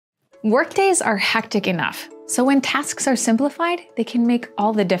Workdays are hectic enough, so when tasks are simplified, they can make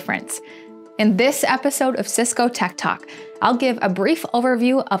all the difference. In this episode of Cisco Tech Talk, I'll give a brief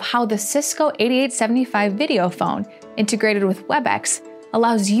overview of how the Cisco 8875 video phone, integrated with Webex,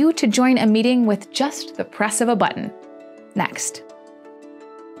 allows you to join a meeting with just the press of a button. Next.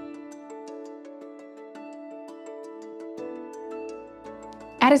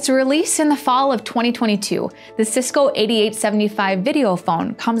 At its release in the fall of 2022, the Cisco 8875 video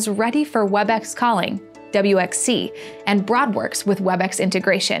phone comes ready for Webex Calling, WXC, and BroadWorks with Webex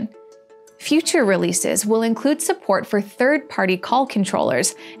integration. Future releases will include support for third-party call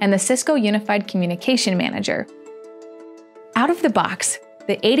controllers and the Cisco Unified Communication Manager. Out of the box,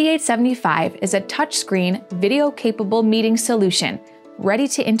 the 8875 is a touchscreen, video-capable meeting solution, ready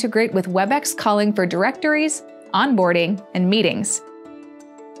to integrate with Webex Calling for directories, onboarding, and meetings.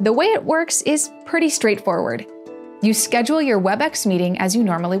 The way it works is pretty straightforward. You schedule your Webex meeting as you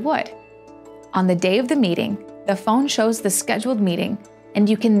normally would. On the day of the meeting, the phone shows the scheduled meeting, and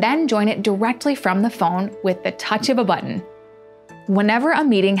you can then join it directly from the phone with the touch of a button. Whenever a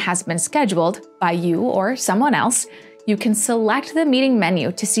meeting has been scheduled by you or someone else, you can select the meeting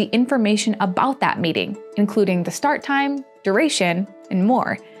menu to see information about that meeting, including the start time, duration, and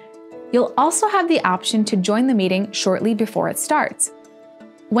more. You'll also have the option to join the meeting shortly before it starts.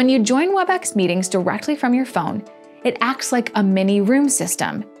 When you join Webex meetings directly from your phone, it acts like a mini room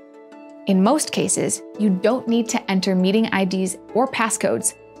system. In most cases, you don't need to enter meeting IDs or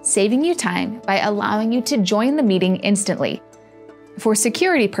passcodes, saving you time by allowing you to join the meeting instantly. For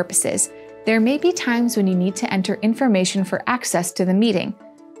security purposes, there may be times when you need to enter information for access to the meeting.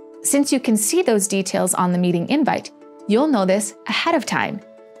 Since you can see those details on the meeting invite, you'll know this ahead of time.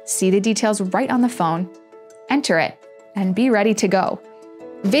 See the details right on the phone, enter it, and be ready to go.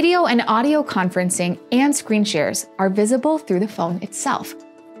 Video and audio conferencing and screen shares are visible through the phone itself.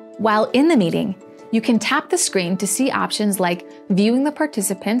 While in the meeting, you can tap the screen to see options like viewing the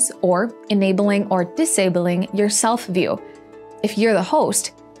participants or enabling or disabling your self-view. If you're the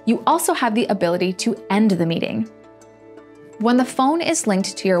host, you also have the ability to end the meeting. When the phone is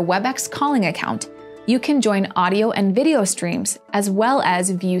linked to your Webex Calling account, you can join audio and video streams as well as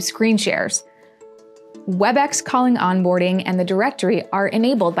view screen shares. Webex Calling onboarding and the directory are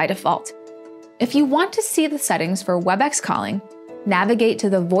enabled by default. If you want to see the settings for Webex Calling, navigate to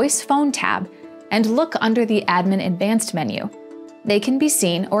the Voice Phone tab and look under the Admin Advanced menu. They can be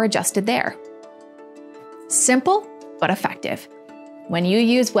seen or adjusted there. Simple, but effective. When you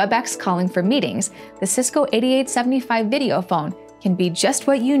use Webex Calling for meetings, the Cisco 8875 video phone can be just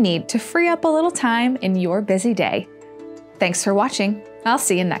what you need to free up a little time in your busy day. Thanks for watching. I'll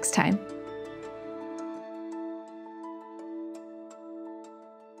see you next time.